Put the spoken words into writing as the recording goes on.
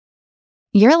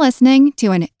You're listening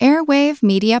to an Airwave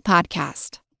Media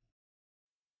Podcast.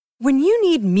 When you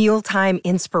need mealtime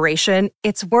inspiration,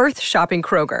 it's worth shopping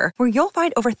Kroger, where you'll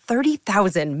find over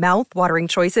 30,000 mouth-watering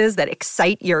choices that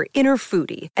excite your inner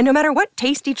foodie. And no matter what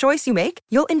tasty choice you make,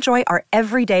 you'll enjoy our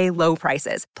everyday low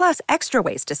prices, plus extra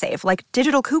ways to save, like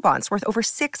digital coupons worth over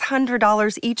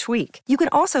 $600 each week. You can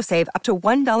also save up to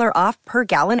 $1 off per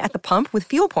gallon at the pump with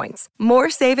fuel points.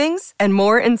 More savings and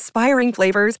more inspiring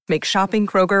flavors make shopping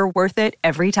Kroger worth it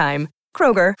every time.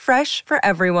 Kroger, fresh for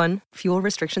everyone. Fuel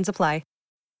restrictions apply.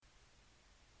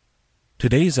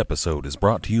 Today's episode is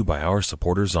brought to you by our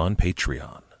supporters on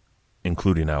Patreon,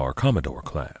 including our Commodore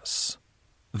class.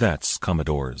 That's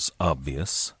Commodore's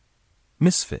Obvious,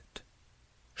 Misfit,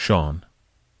 Sean,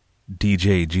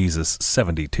 DJ Jesus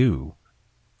 72,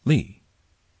 Lee,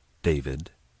 David,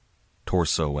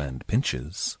 Torso and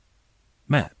Pinches,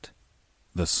 Matt,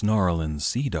 the Snarlin'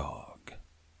 Sea Dog,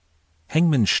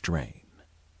 Hangman Strain,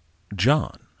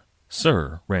 John,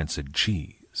 Sir Rancid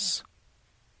Cheese,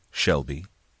 Shelby,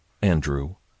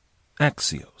 Andrew,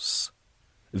 Axios,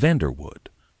 Vanderwood,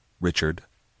 Richard,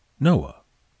 Noah,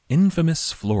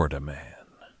 Infamous Florida Man,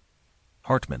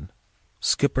 Hartman,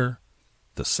 Skipper,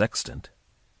 The Sextant,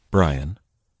 Brian,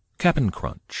 Cap'n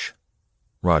Crunch,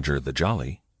 Roger the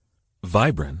Jolly,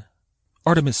 Vibrin,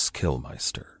 Artemis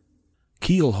Killmeister,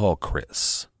 Keelhaul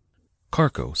Chris,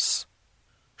 Carcos,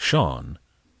 Sean,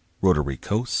 Rotary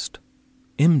Coast,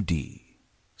 MD,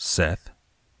 Seth,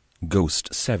 Ghost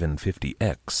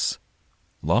 750X,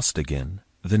 Lost Again,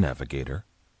 The Navigator,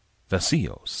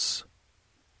 Vasios,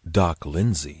 Doc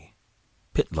Lindsay,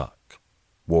 Pitlock,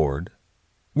 Ward,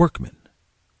 Workman,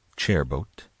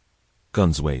 Chairboat,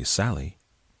 Gunsway Sally,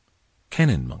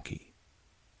 Cannon Monkey,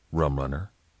 Rumrunner,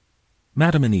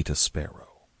 Madam Anita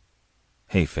Sparrow,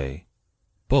 Heifei,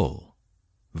 Bull,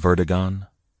 Vertigon,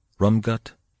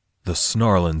 Rumgut, The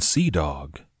Snarlin' Sea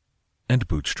Dog, and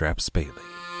Bootstraps Bailey.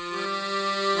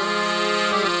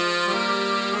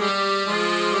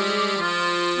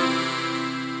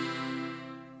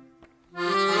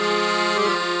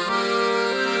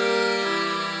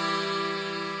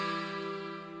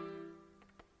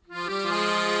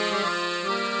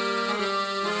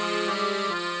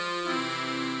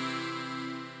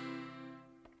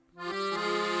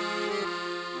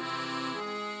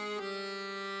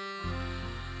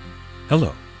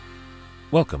 Hello.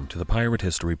 Welcome to the Pirate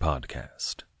History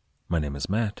Podcast. My name is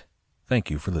Matt. Thank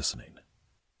you for listening.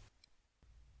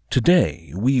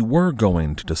 Today, we were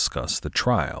going to discuss the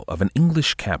trial of an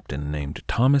English captain named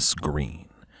Thomas Green.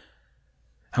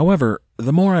 However,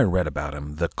 the more I read about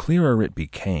him, the clearer it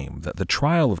became that the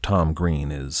trial of Tom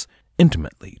Green is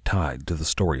intimately tied to the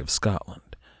story of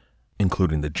Scotland,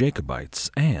 including the Jacobites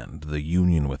and the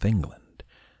union with England.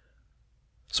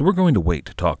 So we're going to wait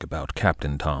to talk about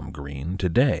Captain Tom Green.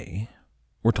 Today,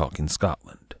 we're talking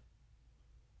Scotland.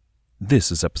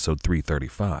 This is episode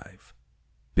 335,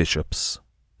 Bishops,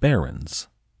 Barons,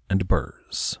 and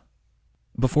Burghs.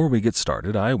 Before we get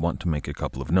started, I want to make a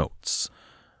couple of notes.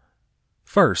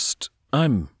 First,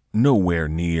 I'm nowhere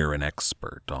near an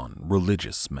expert on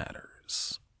religious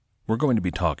matters. We're going to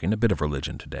be talking a bit of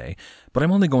religion today, but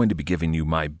I'm only going to be giving you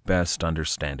my best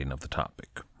understanding of the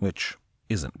topic, which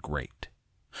isn't great.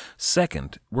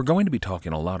 Second, we're going to be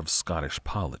talking a lot of Scottish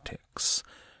politics.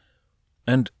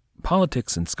 And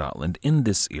politics in Scotland in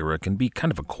this era can be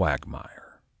kind of a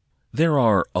quagmire. There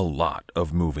are a lot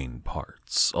of moving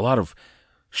parts, a lot of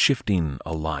shifting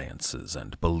alliances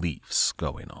and beliefs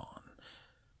going on,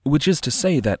 which is to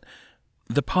say that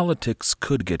the politics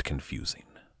could get confusing.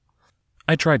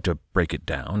 I tried to break it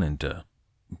down into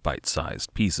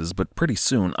bite-sized pieces, but pretty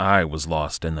soon I was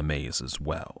lost in the maze as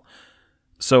well.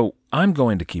 So I'm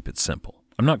going to keep it simple.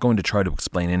 I'm not going to try to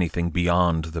explain anything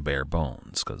beyond the bare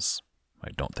bones, because I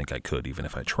don't think I could even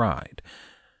if I tried.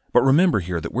 But remember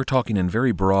here that we're talking in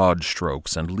very broad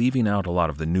strokes and leaving out a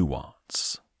lot of the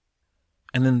nuance.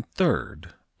 And then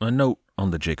third, a note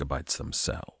on the Jacobites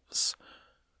themselves.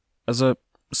 As a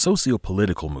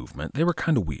socio-political movement, they were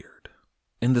kind of weird.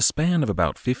 In the span of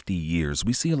about 50 years,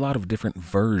 we see a lot of different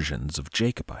versions of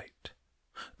Jacobite.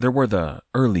 There were the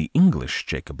early English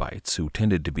Jacobites who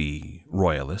tended to be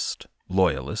royalist,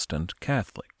 loyalist, and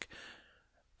Catholic.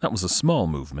 That was a small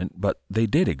movement, but they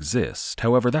did exist.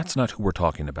 However, that's not who we're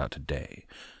talking about today.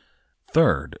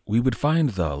 Third, we would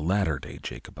find the latter-day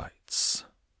Jacobites.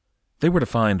 They were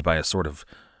defined by a sort of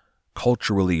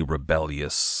culturally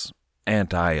rebellious,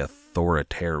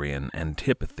 anti-authoritarian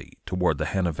antipathy toward the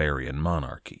Hanoverian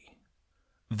monarchy.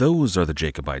 Those are the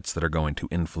Jacobites that are going to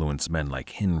influence men like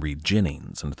Henry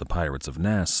Jennings and the Pirates of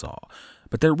Nassau,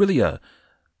 but they're really a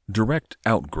direct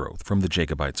outgrowth from the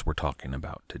Jacobites we're talking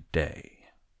about today.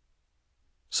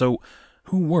 So,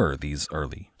 who were these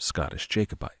early Scottish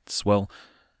Jacobites? Well,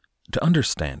 to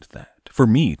understand that, for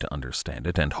me to understand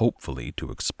it, and hopefully to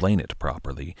explain it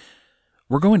properly,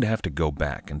 we're going to have to go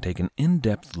back and take an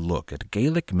in-depth look at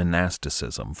Gaelic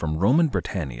monasticism from Roman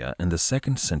Britannia in the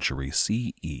 2nd century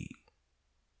CE.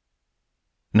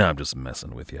 No, I'm just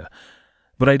messing with you,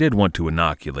 but I did want to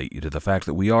inoculate you to the fact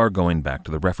that we are going back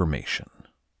to the Reformation.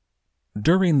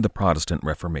 During the Protestant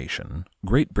Reformation,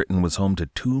 Great Britain was home to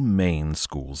two main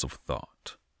schools of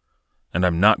thought. And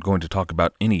I'm not going to talk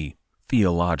about any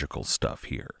theological stuff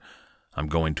here. I'm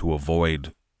going to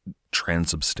avoid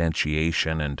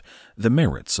transubstantiation and the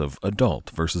merits of adult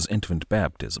versus infant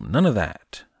baptism. None of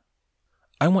that.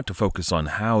 I want to focus on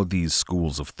how these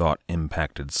schools of thought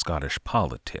impacted Scottish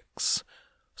politics.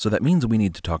 So that means we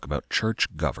need to talk about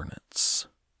church governance.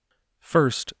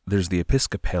 First, there's the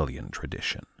Episcopalian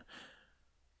tradition.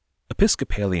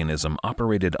 Episcopalianism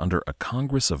operated under a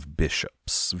congress of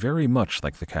bishops, very much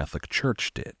like the Catholic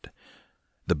Church did.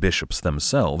 The bishops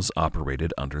themselves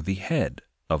operated under the head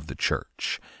of the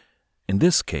church. In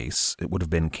this case, it would have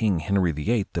been King Henry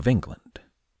VIII of England.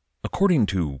 According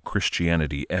to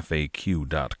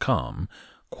ChristianityFAQ.com,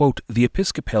 quote, "The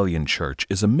Episcopalian Church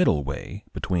is a middle way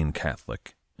between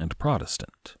Catholic and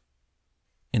Protestant."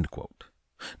 End quote.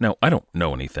 Now, I don't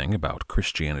know anything about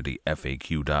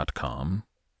ChristianityFAQ.com.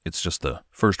 It's just the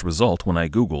first result when I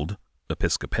Googled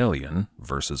Episcopalian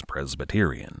versus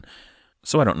Presbyterian.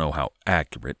 So I don't know how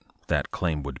accurate that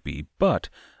claim would be, but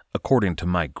according to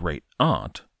my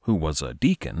great-aunt, who was a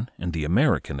deacon in the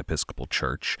American Episcopal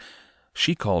Church,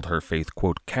 she called her faith,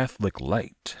 quote, Catholic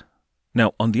light.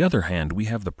 Now, on the other hand, we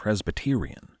have the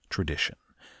Presbyterian tradition.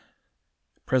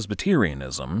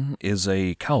 Presbyterianism is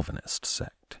a Calvinist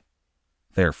sect.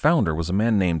 Their founder was a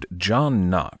man named John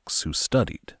Knox, who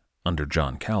studied under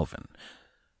John Calvin.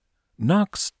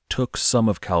 Knox took some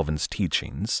of Calvin's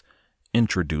teachings,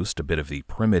 introduced a bit of the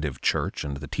primitive church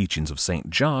and the teachings of St.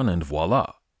 John, and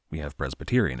voila, we have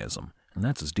Presbyterianism, and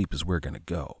that's as deep as we're going to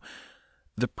go.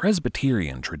 The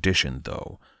Presbyterian tradition,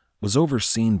 though, was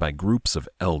overseen by groups of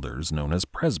elders known as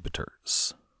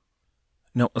presbyters.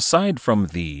 Now, aside from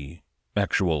the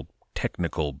actual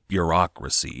technical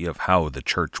bureaucracy of how the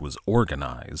church was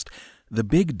organized, the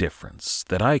big difference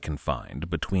that I can find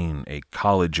between a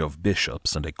college of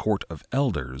bishops and a court of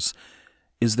elders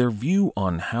is their view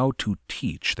on how to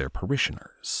teach their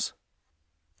parishioners.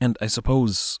 And I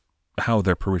suppose how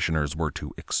their parishioners were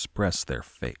to express their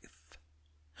faith.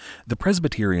 The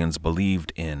Presbyterians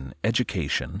believed in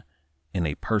education, in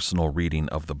a personal reading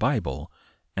of the Bible,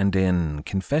 and in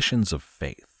confessions of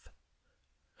faith.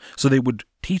 So they would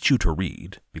teach you to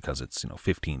read, because it's,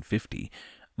 1550,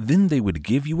 then they would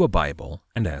give you a Bible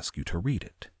and ask you to read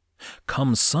it.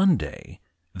 Come Sunday,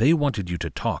 they wanted you to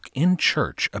talk in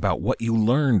church about what you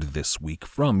learned this week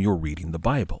from your reading the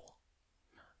Bible.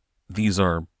 These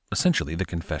are essentially the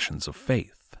confessions of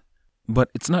faith.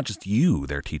 But it's not just you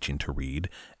they're teaching to read,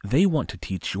 they want to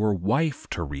teach your wife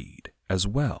to read as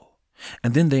well.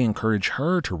 And then they encourage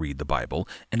her to read the Bible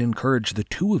and encourage the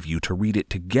two of you to read it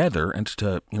together and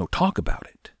to, talk about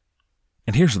it.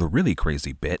 And here's the really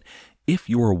crazy bit. If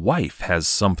your wife has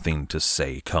something to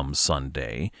say come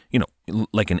Sunday,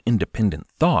 like an independent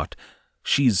thought,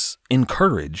 she's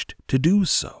encouraged to do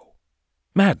so.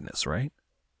 Madness, right?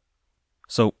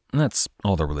 So that's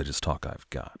all the religious talk I've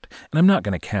got. And I'm not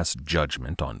going to cast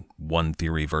judgment on one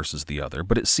theory versus the other,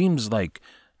 but it seems like,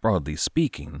 broadly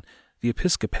speaking, the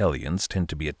Episcopalians tend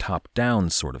to be a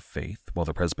top-down sort of faith, while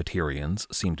the Presbyterians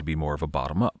seem to be more of a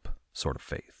bottom-up sort of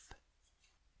faith.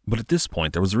 But at this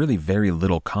point, there was really very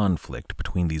little conflict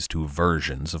between these two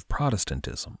versions of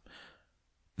Protestantism.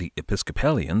 The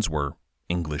Episcopalians were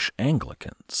English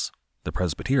Anglicans. The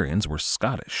Presbyterians were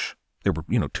Scottish. They were,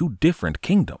 two different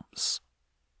kingdoms.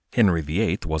 Henry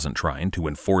VIII wasn't trying to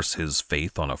enforce his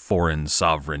faith on a foreign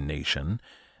sovereign nation,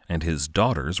 and his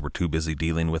daughters were too busy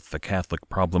dealing with the Catholic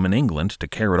problem in England to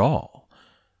care at all.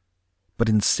 But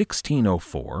in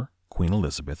 1604, Queen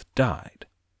Elizabeth died,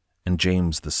 and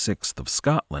James VI of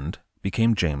Scotland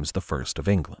became James I of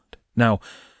England. Now,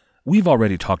 we've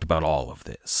already talked about all of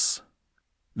this.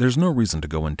 There's no reason to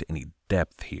go into any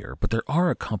depth here, but there are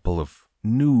a couple of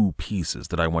new pieces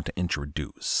that I want to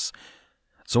introduce.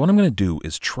 So what I'm going to do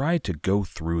is try to go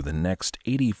through the next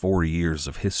 84 years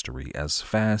of history as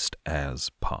fast as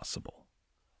possible.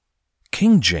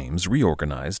 King James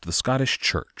reorganized the Scottish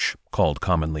Church, called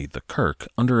commonly the Kirk,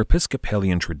 under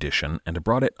Episcopalian tradition and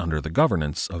brought it under the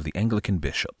governance of the Anglican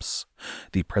bishops.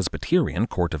 The Presbyterian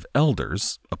Court of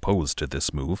Elders, opposed to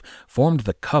this move, formed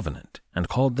the Covenant and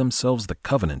called themselves the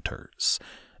Covenanters.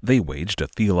 They waged a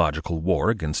theological war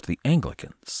against the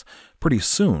Anglicans. Pretty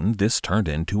soon, this turned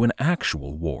into an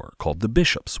actual war called the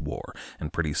Bishops' War,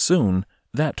 and pretty soon,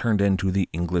 that turned into the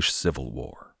English Civil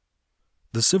War.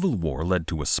 The Civil War led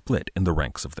to a split in the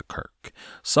ranks of the Kirk.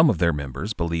 Some of their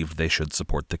members believed they should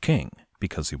support the king,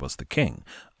 because he was the king.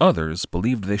 Others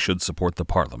believed they should support the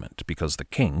Parliament, because the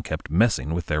king kept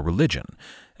messing with their religion.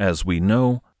 As we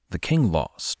know, the king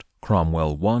lost,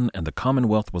 Cromwell won, and the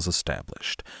Commonwealth was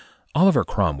established. Oliver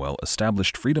Cromwell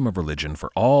established freedom of religion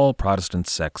for all Protestant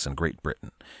sects in Great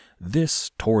Britain.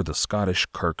 This tore the Scottish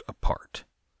Kirk apart.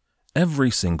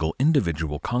 Every single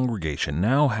individual congregation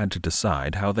now had to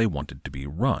decide how they wanted to be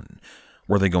run.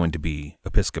 Were they going to be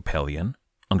Episcopalian,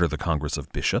 under the Congress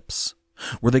of Bishops?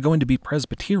 Were they going to be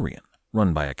Presbyterian,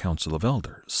 run by a council of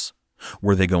elders?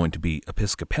 Were they going to be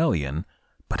Episcopalian,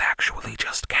 but actually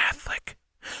just Catholic?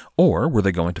 Or were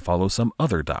they going to follow some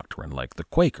other doctrine like the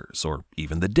Quakers or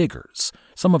even the Diggers?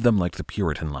 Some of them liked the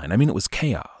Puritan line. It was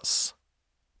chaos.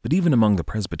 But even among the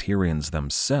Presbyterians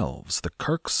themselves, the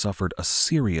Kirk suffered a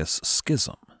serious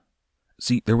schism.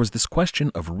 See, there was this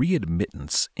question of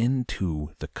readmittance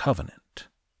into the covenant.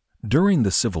 During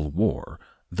the Civil War,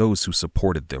 those who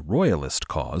supported the royalist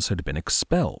cause had been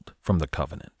expelled from the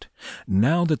covenant.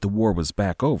 Now that the war was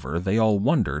back over, they all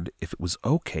wondered if it was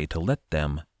okay to let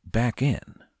them back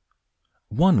in.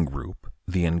 One group,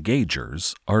 the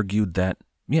Engagers, argued that,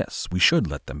 yes, we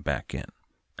should let them back in.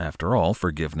 After all,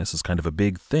 forgiveness is kind of a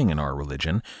big thing in our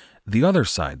religion. The other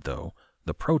side, though,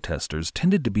 the protesters,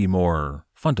 tended to be more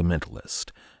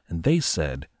fundamentalist, and they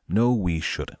said, no, we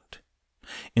shouldn't.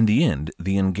 In the end,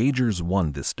 the Engagers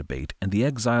won this debate, and the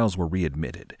exiles were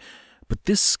readmitted. But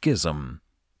this schism,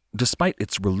 despite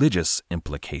its religious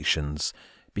implications,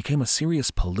 became a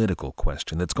serious political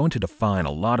question that's going to define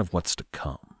a lot of what's to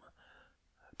come.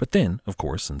 But then, of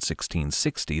course, in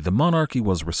 1660, the monarchy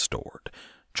was restored.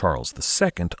 Charles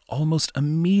II almost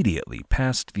immediately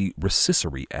passed the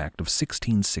Rescissory Act of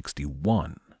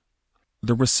 1661.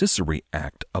 The Rescissory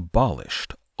Act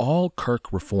abolished all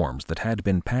Kirk reforms that had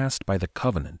been passed by the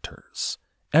Covenanters.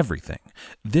 Everything.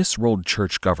 This rolled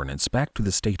church governance back to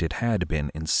the state it had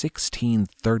been in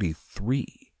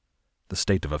 1633, the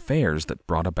state of affairs that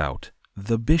brought about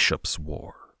the Bishops'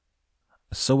 War.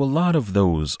 So a lot of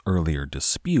those earlier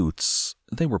disputes,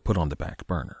 they were put on the back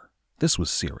burner. This was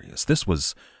serious. This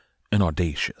was an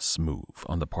audacious move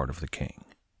on the part of the king,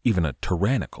 even a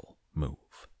tyrannical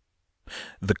move.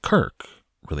 The Kirk,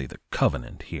 really the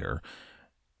Covenant here,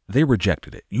 they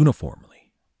rejected it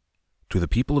uniformly. To the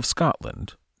people of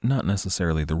Scotland, not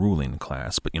necessarily the ruling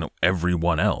class, but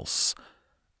everyone else,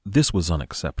 this was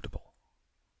unacceptable.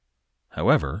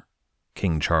 However,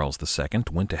 King Charles II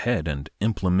went ahead and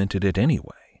implemented it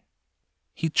anyway.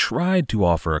 He tried to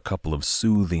offer a couple of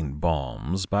soothing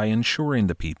balms by ensuring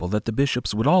the people that the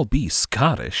bishops would all be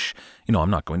Scottish. I'm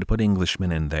not going to put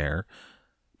Englishmen in there,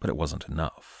 but it wasn't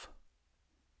enough.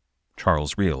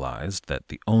 Charles realized that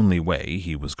the only way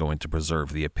he was going to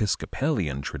preserve the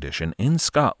Episcopalian tradition in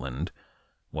Scotland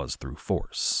was through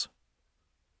force.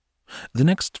 The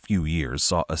next few years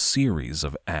saw a series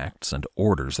of acts and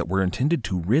orders that were intended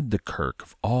to rid the Kirk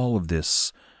of all of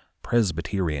this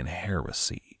Presbyterian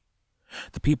heresy.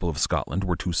 The people of Scotland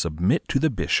were to submit to the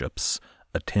bishops,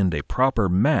 attend a proper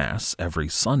mass every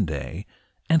Sunday,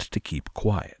 and to keep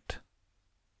quiet.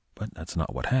 But that's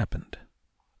not what happened.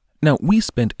 Now, we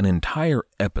spent an entire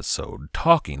episode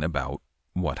talking about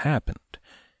what happened.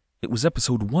 It was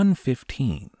episode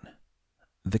 115,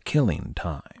 The Killing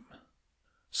Time.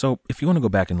 So, if you want to go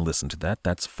back and listen to that,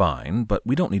 that's fine, but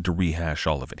we don't need to rehash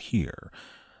all of it here.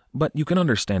 But you can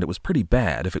understand it was pretty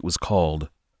bad if it was called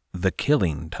The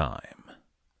Killing Time.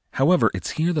 However,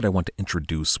 it's here that I want to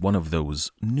introduce one of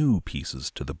those new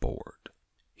pieces to the board.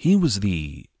 He was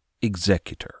the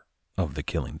executor of the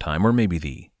killing time, or maybe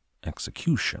the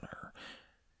executioner.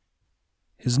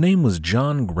 His name was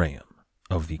John Graham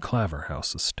of the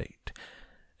Claverhouse estate,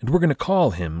 and we're going to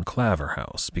call him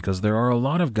Claverhouse because there are a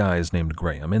lot of guys named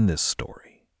Graham in this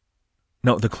story.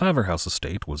 Now, the Claverhouse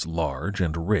estate was large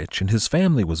and rich, and his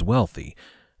family was wealthy,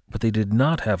 but they did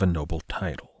not have a noble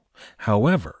title.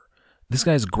 However, this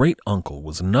guy's great-uncle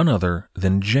was none other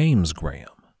than James Graham,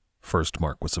 1st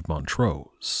Marquess of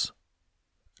Montrose.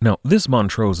 Now, this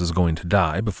Montrose is going to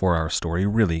die before our story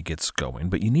really gets going,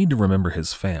 but you need to remember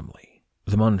his family.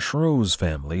 The Montrose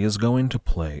family is going to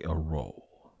play a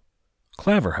role.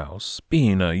 Claverhouse,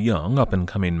 being a young,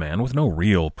 up-and-coming man with no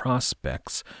real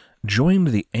prospects, joined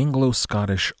the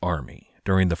Anglo-Scottish Army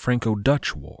during the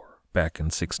Franco-Dutch War back in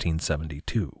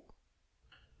 1672.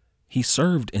 He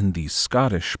served in the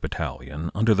Scottish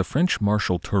Battalion under the French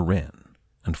Marshal Turenne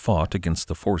and fought against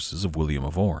the forces of William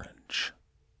of Orange.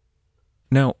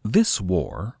 Now, this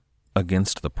war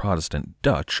against the Protestant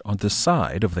Dutch on the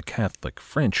side of the Catholic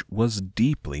French was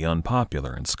deeply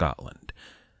unpopular in Scotland.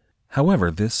 However,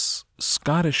 this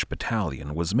Scottish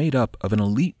battalion was made up of an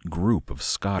elite group of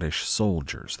Scottish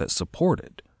soldiers that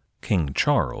supported King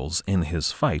Charles in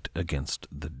his fight against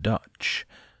the Dutch.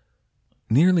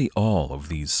 Nearly all of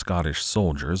these Scottish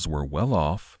soldiers were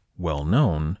well-off,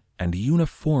 well-known, and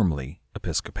uniformly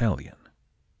Episcopalian.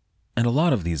 And a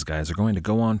lot of these guys are going to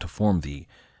go on to form the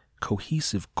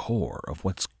cohesive core of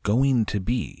what's going to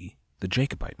be the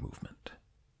Jacobite movement.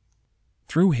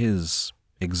 Through his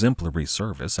exemplary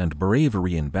service and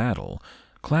bravery in battle,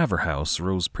 Claverhouse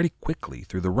rose pretty quickly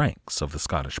through the ranks of the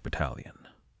Scottish battalion.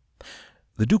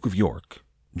 The Duke of York,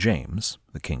 James,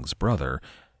 the king's brother,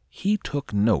 he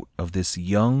took note of this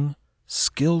young,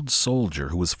 skilled soldier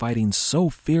who was fighting so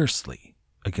fiercely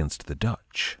against the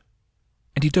Dutch,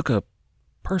 and he took a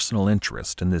personal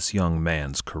interest in this young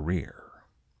man's career.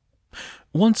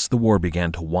 Once the war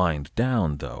began to wind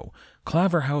down, though,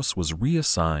 Claverhouse was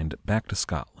reassigned back to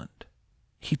Scotland.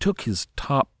 He took his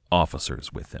top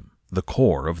officers with him, the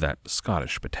core of that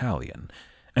Scottish battalion,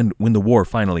 and when the war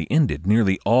finally ended,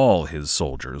 nearly all his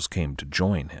soldiers came to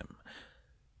join him.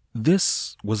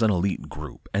 This was an elite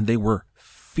group, and they were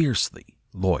fiercely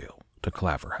loyal to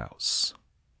Claverhouse.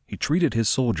 He treated his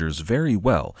soldiers very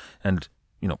well and,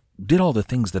 did all the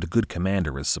things that a good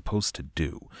commander is supposed to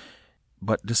do.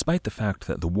 But despite the fact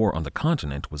that the war on the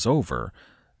continent was over,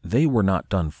 they were not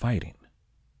done fighting.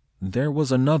 There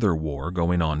was another war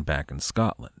going on back in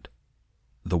Scotland,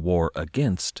 the war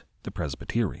against the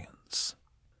Presbyterians.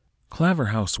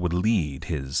 Claverhouse would lead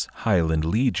his Highland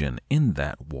Legion in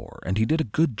that war, and he did a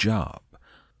good job.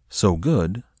 So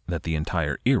good that the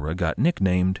entire era got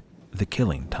nicknamed the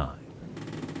Killing Time.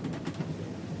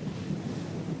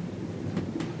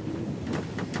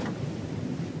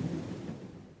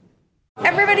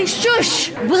 Everybody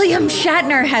shush! William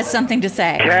Shatner has something to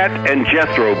say. Cat and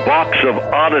Jethro, box of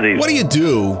oddities. What do you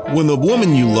do when the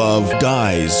woman you love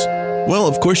dies? Well,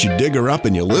 of course you dig her up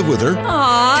and you live with her.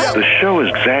 Aww. The show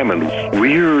examines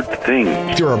weird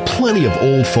things. There are plenty of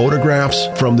old photographs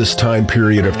from this time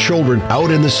period of children out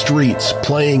in the streets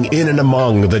playing in and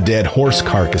among the dead horse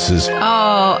carcasses.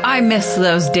 Oh, I miss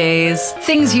those days.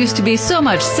 Things used to be so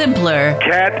much simpler.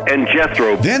 Cat and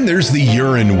Jethro. Then there's the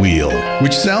urine wheel,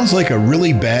 which sounds like a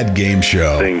really bad game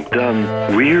show. Thing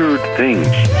done weird things.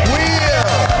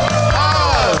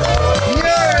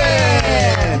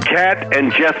 Cat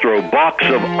and Jethro, box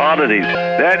of oddities.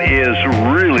 That is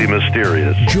really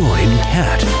mysterious. Join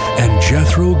Cat and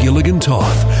Jethro Gilligan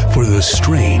Toth for the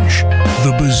strange,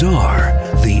 the bizarre,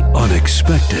 the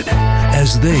unexpected,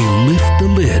 as they lift the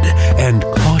lid and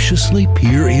cautiously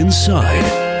peer inside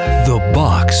the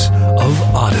Box of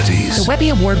Oddities. The Webby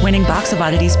Award-winning Box of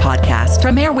Oddities podcast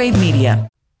from Airwave Media.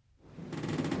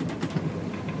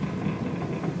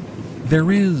 There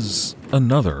is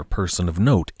another person of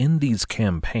note in these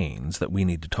campaigns that we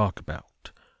need to talk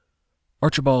about.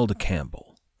 Archibald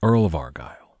Campbell, Earl of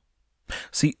Argyll.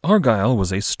 See, Argyll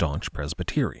was a staunch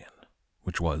Presbyterian,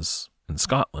 which was, in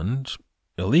Scotland,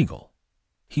 illegal.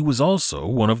 He was also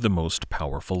one of the most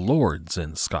powerful lords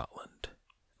in Scotland.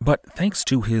 But thanks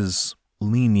to his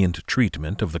lenient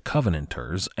treatment of the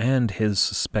Covenanters and his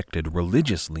suspected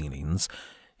religious leanings,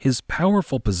 his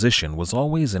powerful position was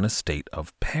always in a state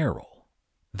of peril.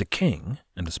 The king,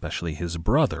 and especially his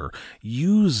brother,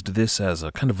 used this as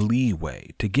a kind of leeway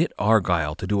to get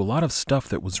Argyll to do a lot of stuff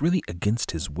that was really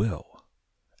against his will.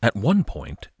 At one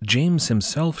point, James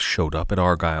himself showed up at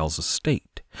Argyll's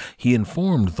estate. He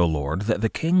informed the lord that the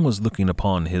king was looking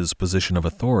upon his position of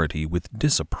authority with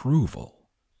disapproval.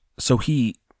 So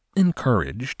he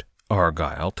encouraged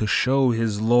Argyll to show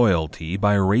his loyalty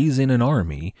by raising an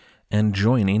army and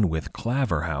joining with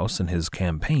Claverhouse in his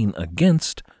campaign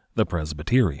against the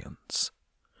Presbyterians.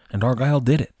 And Argyll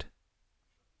did it.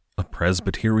 A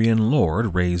Presbyterian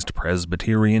lord raised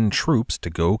Presbyterian troops to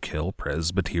go kill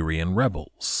Presbyterian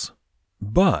rebels.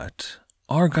 But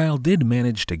Argyll did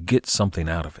manage to get something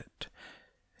out of it.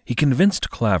 He convinced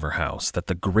Claverhouse that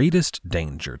the greatest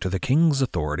danger to the king's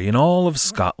authority in all of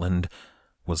Scotland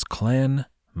was Clan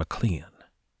MacLean.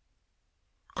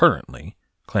 Currently,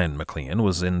 Clan MacLean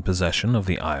was in possession of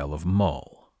the Isle of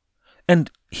Mull. And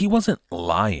he wasn't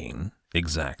lying,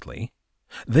 exactly.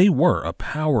 They were a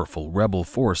powerful rebel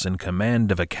force in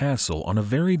command of a castle on a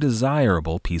very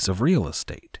desirable piece of real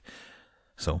estate.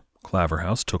 So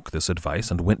Claverhouse took this advice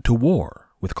and went to war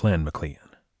with Clan MacLean.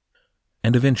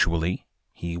 And eventually,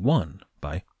 he won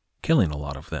by killing a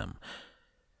lot of them.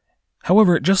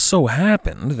 However, it just so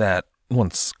happened that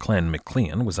once Clan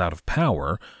MacLean was out of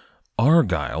power,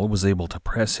 Argyll was able to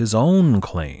press his own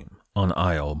claim on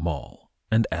Isle Mall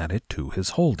and add it to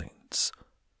his holdings.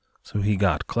 So he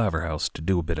got Claverhouse to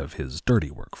do a bit of his dirty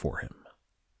work for him.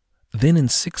 Then in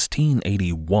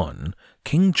 1681,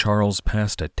 King Charles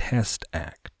passed a Test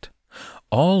Act.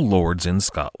 All lords in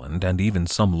Scotland, and even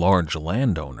some large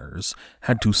landowners,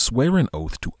 had to swear an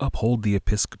oath to uphold the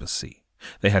episcopacy.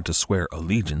 They had to swear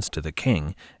allegiance to the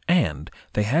king, and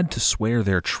they had to swear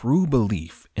their true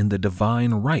belief in the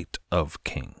divine right of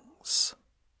kings.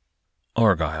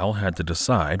 Argyll had to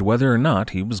decide whether or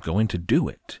not he was going to do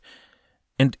it.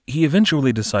 And he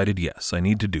eventually decided, yes, I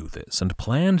need to do this, and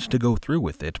planned to go through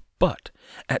with it, but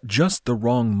at just the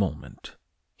wrong moment,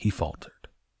 he faltered.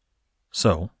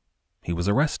 So, he was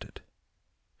arrested.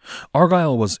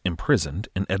 Argyll was imprisoned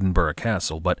in Edinburgh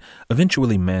Castle, but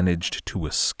eventually managed to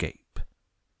escape.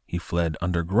 He fled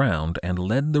underground and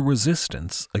led the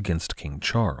resistance against King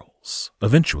Charles,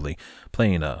 eventually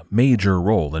playing a major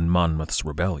role in Monmouth's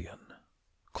rebellion.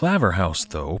 Claverhouse,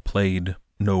 though, played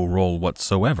no role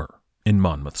whatsoever in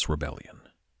Monmouth's rebellion.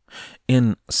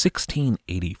 In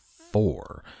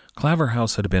 1684,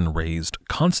 Claverhouse had been raised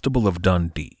Constable of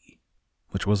Dundee,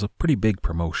 which was a pretty big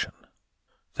promotion.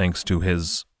 Thanks to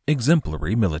his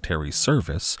exemplary military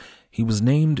service, he was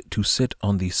named to sit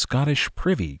on the Scottish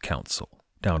Privy Council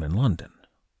down in London.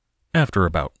 After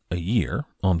about a year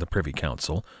on the Privy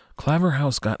Council,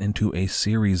 Claverhouse got into a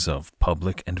series of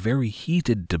public and very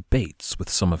heated debates with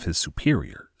some of his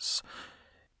superiors.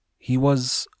 He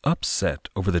was upset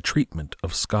over the treatment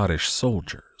of Scottish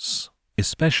soldiers,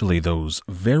 especially those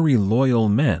very loyal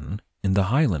men in the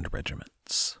Highland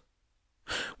regiments.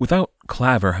 Without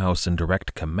Claverhouse in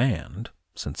direct command,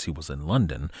 since he was in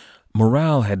London,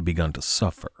 morale had begun to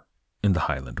suffer in the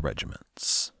Highland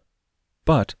regiments.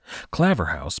 But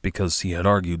Claverhouse, because he had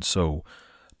argued so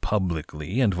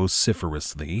publicly and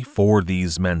vociferously for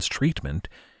these men's treatment,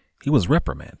 he was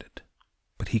reprimanded.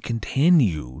 But he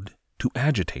continued to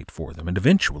agitate for them, and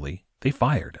eventually they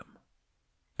fired him.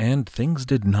 And things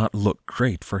did not look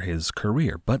great for his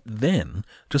career. But then,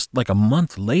 just like a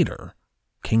month later,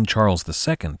 King Charles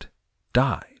II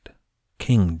died.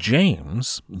 King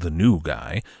James, the new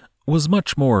guy, was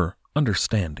much more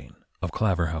understanding of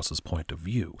Claverhouse's point of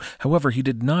view. However, he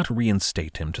did not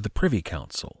reinstate him to the Privy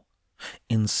Council.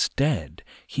 Instead,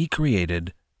 he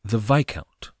created the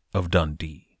Viscount of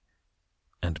Dundee,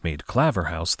 and made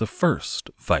Claverhouse the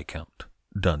first Viscount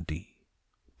Dundee.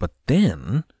 But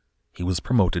then he was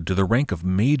promoted to the rank of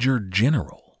Major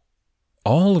General.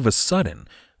 All of a sudden,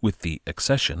 with the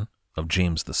accession of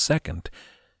James II,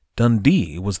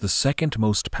 Dundee was the second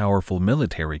most powerful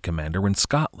military commander in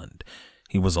Scotland.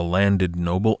 He was a landed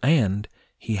noble, and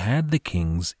he had the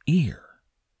king's ear.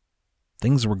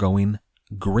 Things were going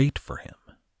great for him.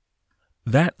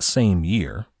 That same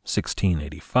year,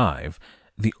 1685,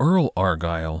 the Earl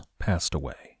Argyll passed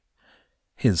away.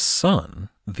 His son,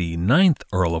 the 9th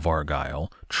Earl of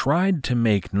Argyll, tried to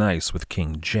make nice with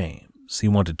King James. He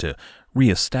wanted to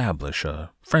reestablish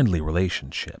a friendly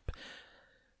relationship.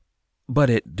 But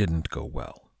it didn't go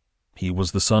well. He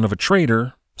was the son of a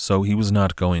traitor, so he was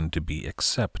not going to be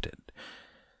accepted.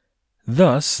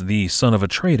 Thus, the son of a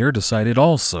traitor decided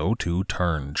also to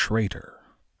turn traitor.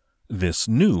 This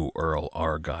new Earl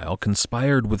Argyll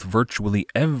conspired with virtually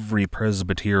every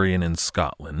Presbyterian in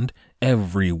Scotland,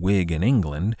 every Whig in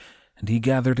England, and he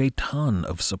gathered a ton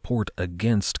of support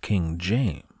against King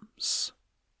James.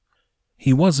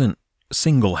 He wasn't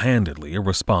single-handedly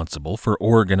responsible for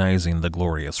organizing the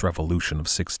Glorious Revolution of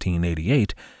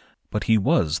 1688, but he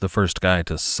was the first guy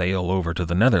to sail over to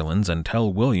the Netherlands and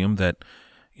tell William that,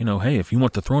 hey, if you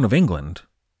want the throne of England,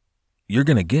 you're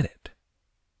going to get it.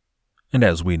 And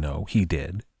as we know, he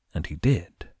did, and he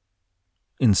did.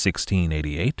 In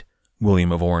 1688,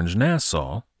 William of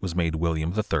Orange-Nassau was made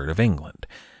William III of England.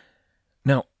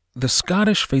 Now, the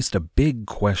Scottish faced a big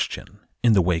question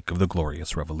in the wake of the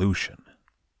Glorious Revolution.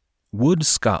 Would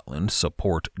Scotland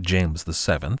support James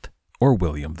VII or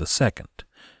William II?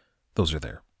 Those are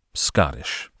their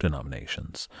Scottish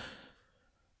denominations.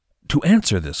 To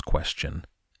answer this question,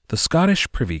 the Scottish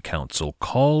Privy Council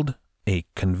called a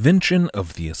Convention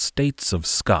of the Estates of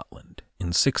Scotland in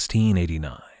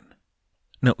 1689.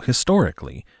 Now,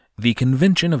 historically, the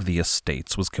Convention of the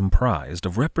Estates was comprised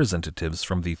of representatives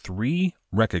from the three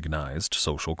recognized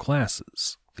social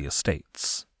classes, the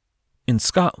estates. In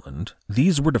Scotland,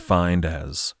 these were defined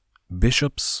as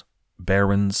bishops,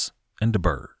 barons, and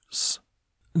burghs.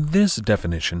 This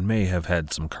definition may have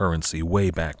had some currency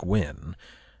way back when,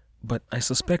 but I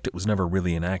suspect it was never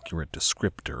really an accurate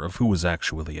descriptor of who was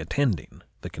actually attending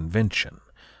the convention.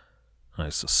 I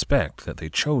suspect that they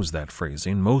chose that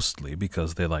phrasing mostly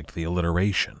because they liked the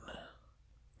alliteration.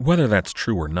 Whether that's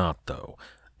true or not, though,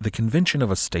 the Convention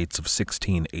of Estates of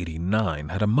 1689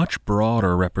 had a much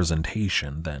broader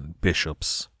representation than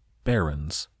bishops,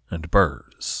 barons, and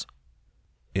burghs.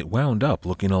 It wound up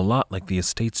looking a lot like the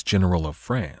Estates General of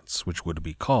France, which would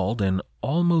be called in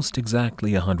almost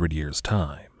exactly 100 years'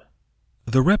 time.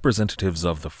 The representatives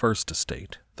of the First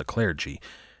Estate, the clergy,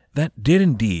 that did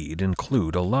indeed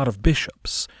include a lot of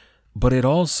bishops, but it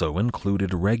also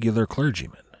included regular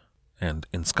clergymen, and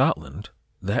in Scotland,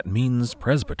 that means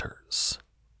presbyters.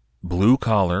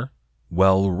 Blue-collar,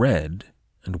 well-read,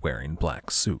 and wearing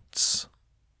black suits.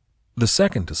 The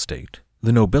Second Estate,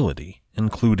 the nobility,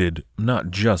 included not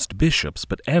just bishops,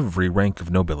 but every rank of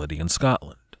nobility in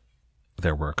Scotland.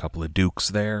 There were a couple of dukes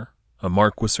there, a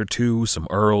marquis or two, some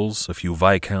earls, a few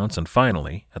viscounts, and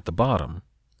finally, at the bottom,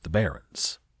 the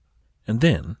barons. And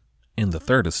then, in the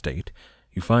Third Estate,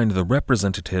 you find the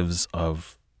representatives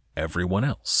of everyone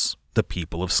else, the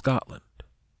people of Scotland.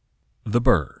 The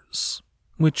Burghs,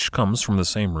 which comes from the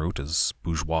same root as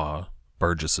bourgeois,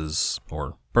 burgesses,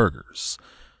 or burghers.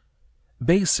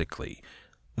 Basically,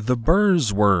 the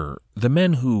Burghs were the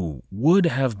men who would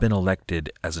have been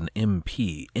elected as an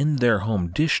MP in their home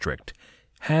district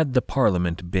had the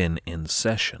Parliament been in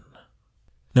session.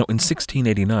 Now, in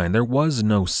 1689, there was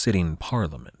no sitting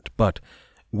Parliament, but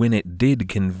when it did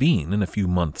convene in a few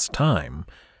months' time,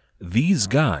 these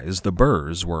guys, the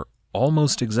Burghs, were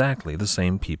almost exactly the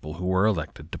same people who were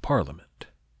elected to Parliament.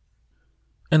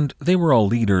 And they were all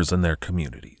leaders in their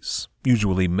communities,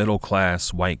 usually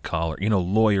middle-class, white-collar,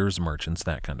 lawyers, merchants,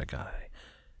 that kind of guy.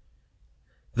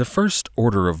 The first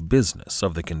order of business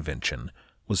of the convention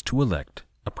was to elect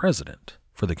a president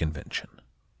for the convention.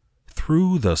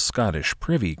 Through the Scottish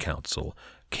Privy Council,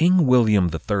 King William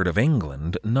III of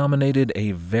England nominated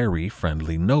a very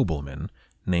friendly nobleman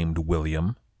named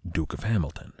William, Duke of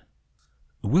Hamilton.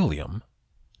 William,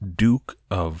 Duke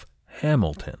of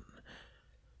Hamilton.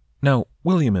 Now,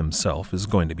 William himself is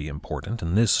going to be important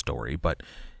in this story, but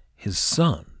his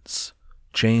sons,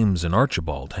 James and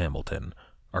Archibald Hamilton,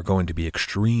 are going to be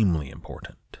extremely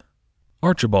important.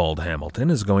 Archibald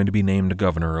Hamilton is going to be named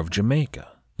governor of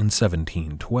Jamaica in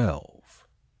 1712,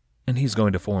 and he's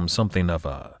going to form something of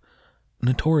a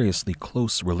notoriously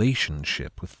close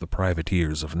relationship with the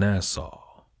privateers of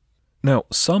Nassau. Now,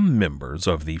 some members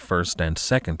of the First and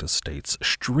Second Estates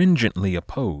stringently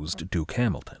opposed Duke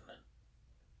Hamilton.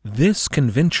 This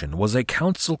convention was a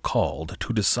council called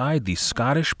to decide the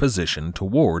Scottish position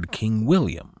toward King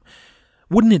William.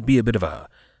 Wouldn't it be a bit of a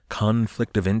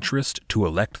conflict of interest to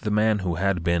elect the man who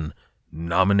had been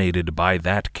nominated by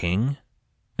that king?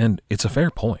 And it's a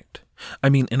fair point. I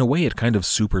mean, in a way, it kind of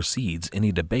supersedes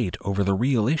any debate over the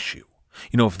real issue.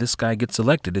 If this guy gets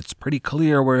elected, it's pretty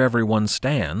clear where everyone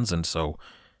stands, and so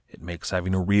it makes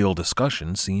having a real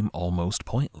discussion seem almost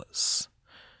pointless.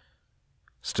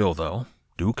 Still, though,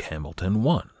 Duke Hamilton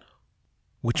won,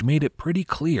 which made it pretty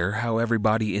clear how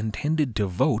everybody intended to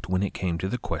vote when it came to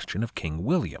the question of King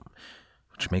William,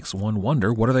 which makes one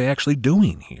wonder, what are they actually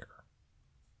doing here?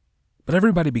 But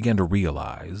everybody began to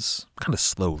realize, kind of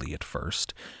slowly at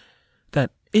first,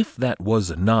 that if that was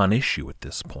a non-issue at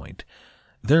this point,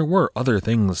 there were other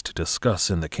things to discuss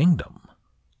in the kingdom.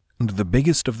 And the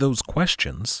biggest of those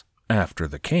questions, after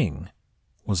the king,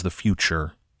 was the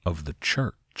future of the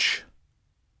church.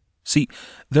 See,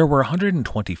 there were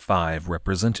 125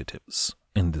 representatives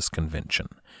in this convention.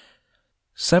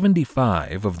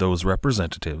 75 of those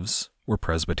representatives were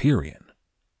Presbyterian.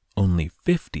 Only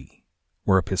 50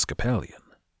 were Episcopalian.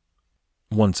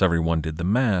 Once everyone did the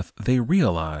math, they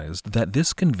realized that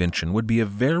this convention would be a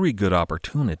very good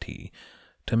opportunity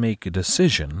to make a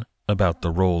decision about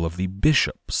the role of the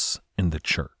bishops in the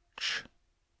church.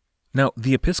 Now,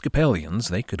 the Episcopalians,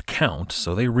 they could count,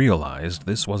 so they realized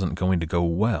this wasn't going to go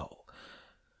well.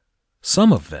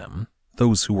 Some of them,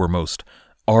 those who were most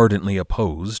ardently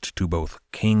opposed to both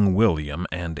King William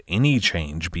and any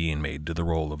change being made to the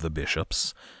role of the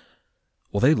bishops,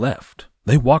 well, they left.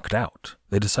 They walked out.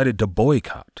 They decided to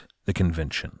boycott the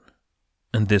convention.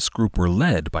 And this group were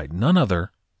led by none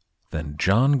other than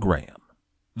John Graham,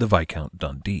 the Viscount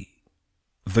Dundee.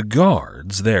 The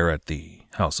guards there at the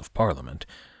House of Parliament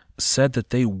said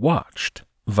that they watched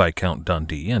Viscount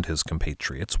Dundee and his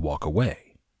compatriots walk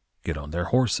away, get on their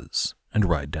horses, and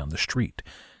ride down the street.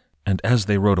 And as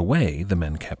they rode away, the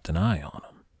men kept an eye on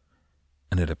them.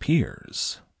 And it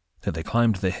appears that they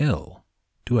climbed the hill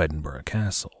to Edinburgh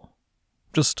Castle,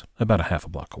 just about a half a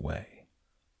block away.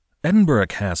 Edinburgh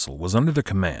Castle was under the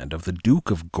command of the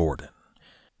Duke of Gordon.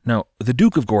 Now, the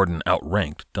Duke of Gordon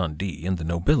outranked Dundee in the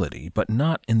nobility, but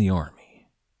not in the army.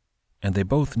 And they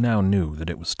both now knew that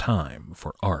it was time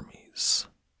for armies.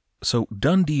 So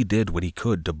Dundee did what he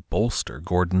could to bolster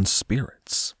Gordon's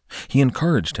spirits. He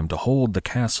encouraged him to hold the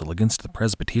castle against the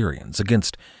Presbyterians,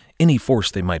 against any force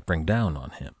they might bring down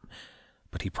on him.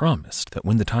 But he promised that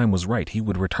when the time was right, he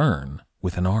would return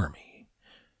with an army.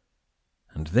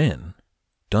 And then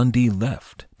Dundee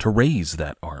left to raise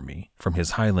that army from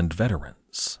his Highland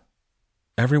veterans.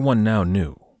 Everyone now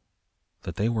knew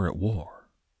that they were at war.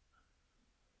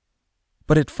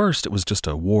 But at first it was just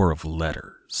a war of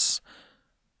letters.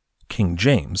 King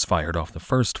James fired off the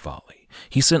first volley.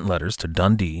 He sent letters to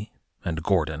Dundee and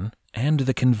Gordon and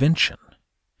the Convention.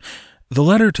 The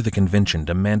letter to the Convention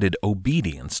demanded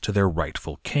obedience to their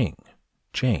rightful king,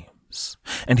 James,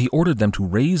 and he ordered them to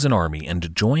raise an army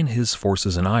and join his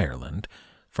forces in Ireland,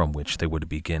 from which they would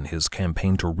begin his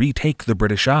campaign to retake the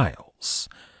British Isles.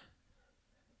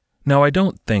 Now, I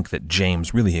don't think that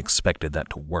James really expected that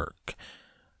to work,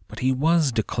 but he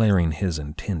was declaring his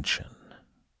intention.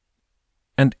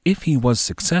 And if he was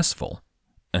successful,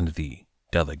 and the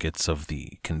delegates of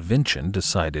the convention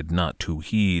decided not to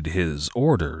heed his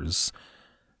orders,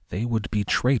 they would be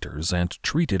traitors and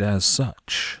treated as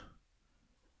such.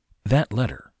 That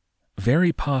letter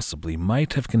very possibly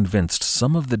might have convinced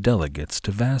some of the delegates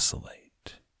to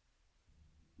vacillate.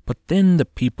 But then the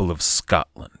people of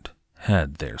Scotland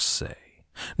had their say.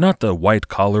 Not the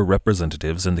white-collar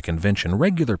representatives in the convention,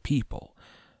 regular people.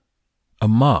 A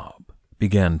mob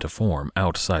began to form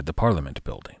outside the Parliament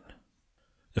building.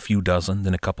 A few dozen,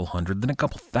 then a couple hundred, then a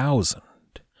couple thousand.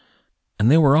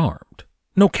 And they were armed.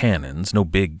 No cannons, no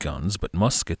big guns, but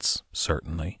muskets,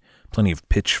 certainly. Plenty of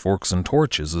pitchforks and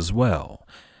torches as well.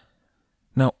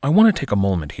 Now, I want to take a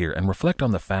moment here and reflect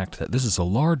on the fact that this is a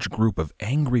large group of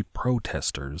angry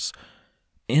protesters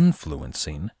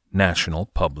influencing national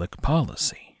public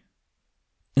policy.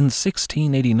 In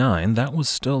 1689, that was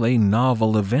still a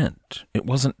novel event. It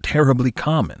wasn't terribly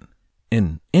common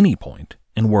in any point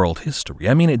in world history.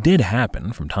 I mean, it did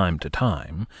happen from time to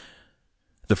time.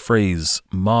 The phrase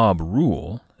mob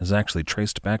rule is actually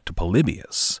traced back to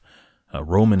Polybius, a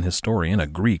Roman historian, a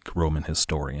Greek Roman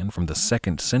historian from the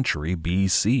 2nd century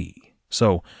BC.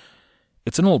 So,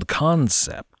 it's an old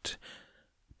concept.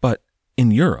 But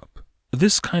in Europe,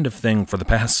 this kind of thing for the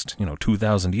past,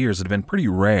 2,000 years had been pretty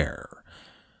rare.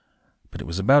 But it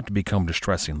was about to become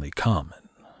distressingly common.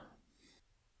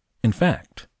 In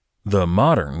fact, the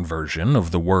modern version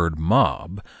of the word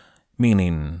mob,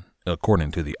 meaning,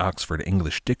 according to the Oxford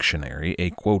English Dictionary, a,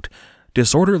 quote,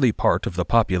 disorderly part of the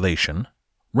population,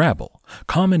 rabble,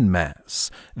 common mass,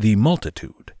 the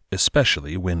multitude,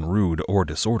 especially when rude or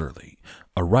disorderly,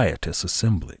 a riotous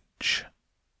assemblage.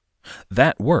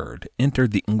 That word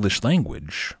entered the English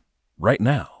language right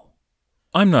now.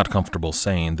 I'm not comfortable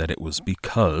saying that it was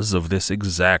because of this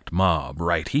exact mob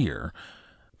right here,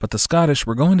 but the Scottish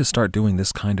were going to start doing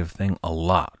this kind of thing a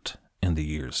lot in the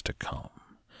years to come.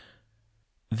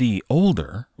 The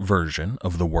older version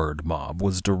of the word mob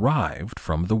was derived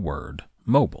from the word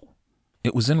mobile.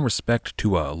 It was in respect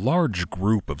to a large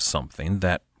group of something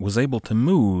that was able to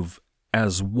move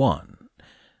as one.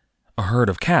 A herd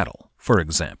of cattle, for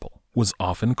example, was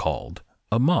often called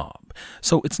a mob,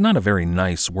 so it's not a very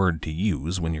nice word to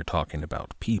use when you're talking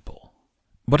about people.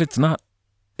 But it's not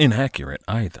inaccurate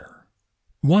either.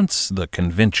 Once the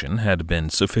convention had been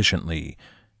sufficiently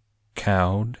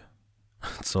cowed,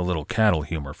 it's a little cattle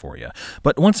humor for you,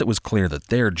 but once it was clear that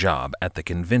their job at the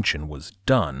convention was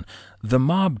done, the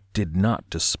mob did not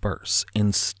disperse.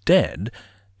 Instead,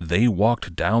 they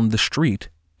walked down the street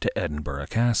to Edinburgh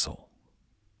Castle.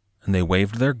 And they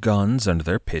waved their guns and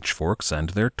their pitchforks and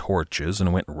their torches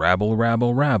and went rabble,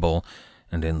 rabble, rabble,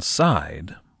 and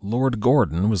inside, Lord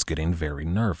Gordon was getting very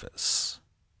nervous.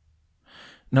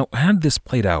 Now, had this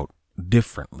played out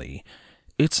differently,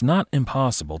 it's not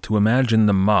impossible to imagine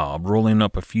the mob rolling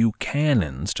up a few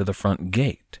cannons to the front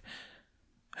gate.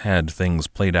 Had things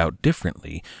played out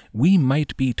differently, we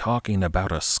might be talking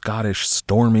about a Scottish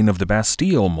storming of the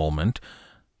Bastille moment,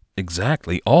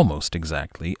 almost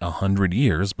exactly 100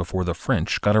 years before the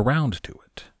French got around to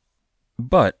it.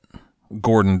 But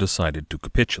Gordon decided to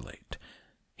capitulate.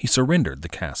 He surrendered the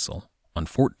castle on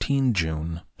 14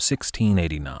 June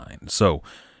 1689, so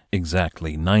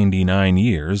exactly 99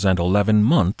 years and 11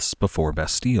 months before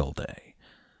Bastille Day.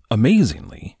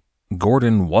 Amazingly,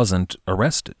 Gordon wasn't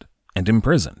arrested and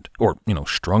imprisoned, or,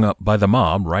 strung up by the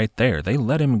mob right there. They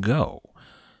let him go.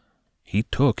 He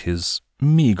took his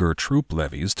meager troop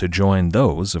levies to join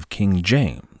those of King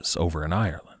James over in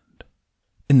Ireland.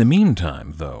 In the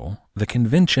meantime, though, the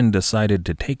convention decided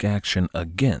to take action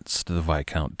against the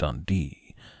Viscount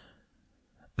Dundee.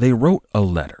 They wrote a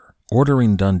letter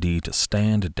ordering Dundee to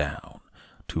stand down,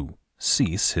 to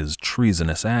cease his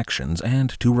treasonous actions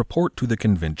and to report to the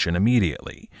convention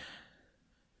immediately.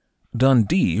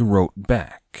 Dundee wrote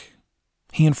back.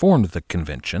 He informed the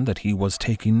convention that he was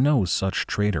taking no such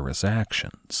traitorous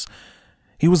actions.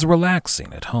 He was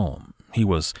relaxing at home. He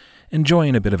was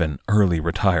enjoying a bit of an early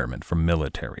retirement from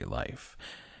military life,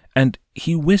 and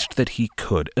he wished that he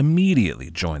could immediately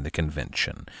join the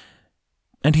convention.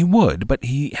 And he would, but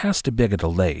he has to beg a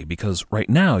delay because right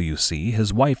now, you see,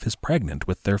 his wife is pregnant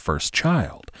with their first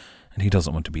child, and he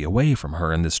doesn't want to be away from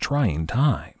her in this trying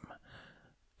time.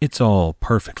 It's all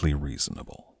perfectly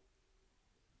reasonable.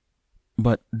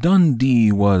 But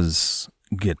Dundee was,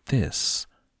 get this,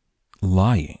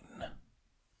 lying.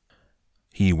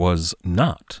 He was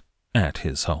not at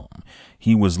his home.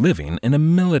 He was living in a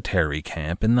military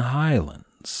camp in the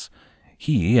Highlands.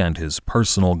 He and his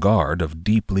personal guard of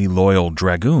deeply loyal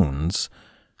dragoons,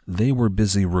 they were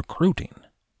busy recruiting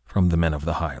from the men of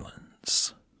the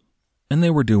Highlands. And they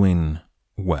were doing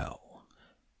well.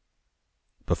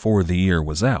 Before the year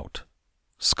was out,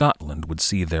 Scotland would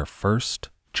see their first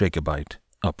Jacobite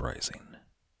uprising.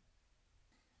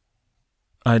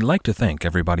 I'd like to thank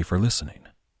everybody for listening.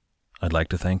 I'd like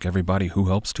to thank everybody who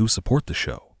helps to support the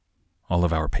show. All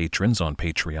of our patrons on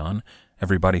Patreon,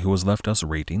 everybody who has left us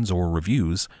ratings or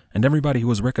reviews, and everybody who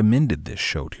has recommended this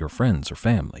show to your friends or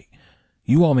family.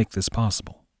 You all make this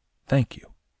possible. Thank you.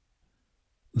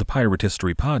 The Pirate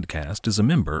History Podcast is a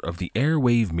member of the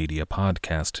Airwave Media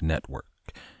Podcast Network.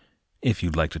 If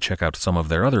you'd like to check out some of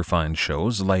their other fine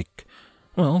shows like,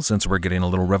 well, since we're getting a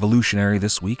little revolutionary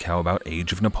this week, how about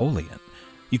Age of Napoleon?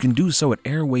 You can do so at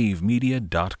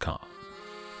airwavemedia.com.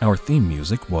 Our theme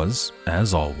music was,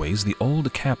 as always, The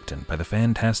Old Captain by the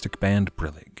fantastic band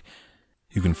Brillig.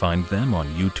 You can find them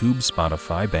on YouTube,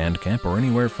 Spotify, Bandcamp, or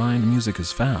anywhere fine music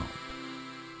is found.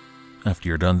 After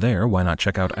you're done there, why not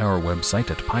check out our website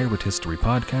at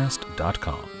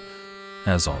piratehistorypodcast.com.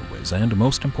 As always, and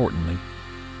most importantly,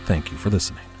 thank you for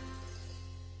listening.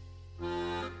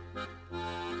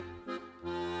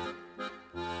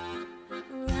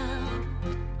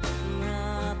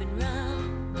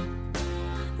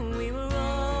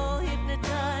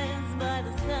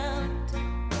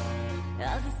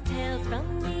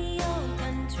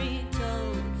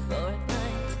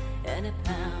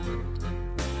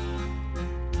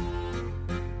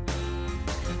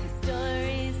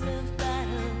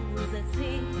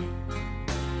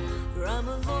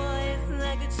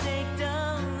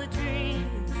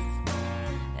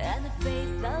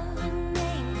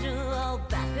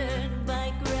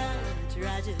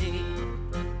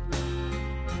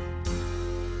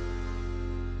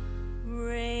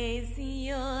 Raise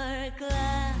your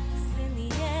glass in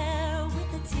the air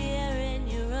with a tear in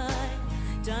your eye.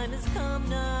 Time has come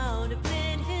now to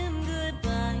bid him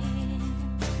goodbye.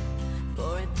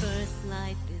 For at first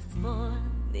light this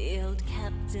morn, the old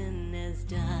captain has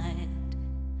died.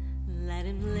 Let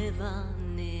him live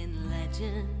on in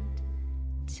legend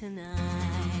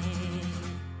tonight.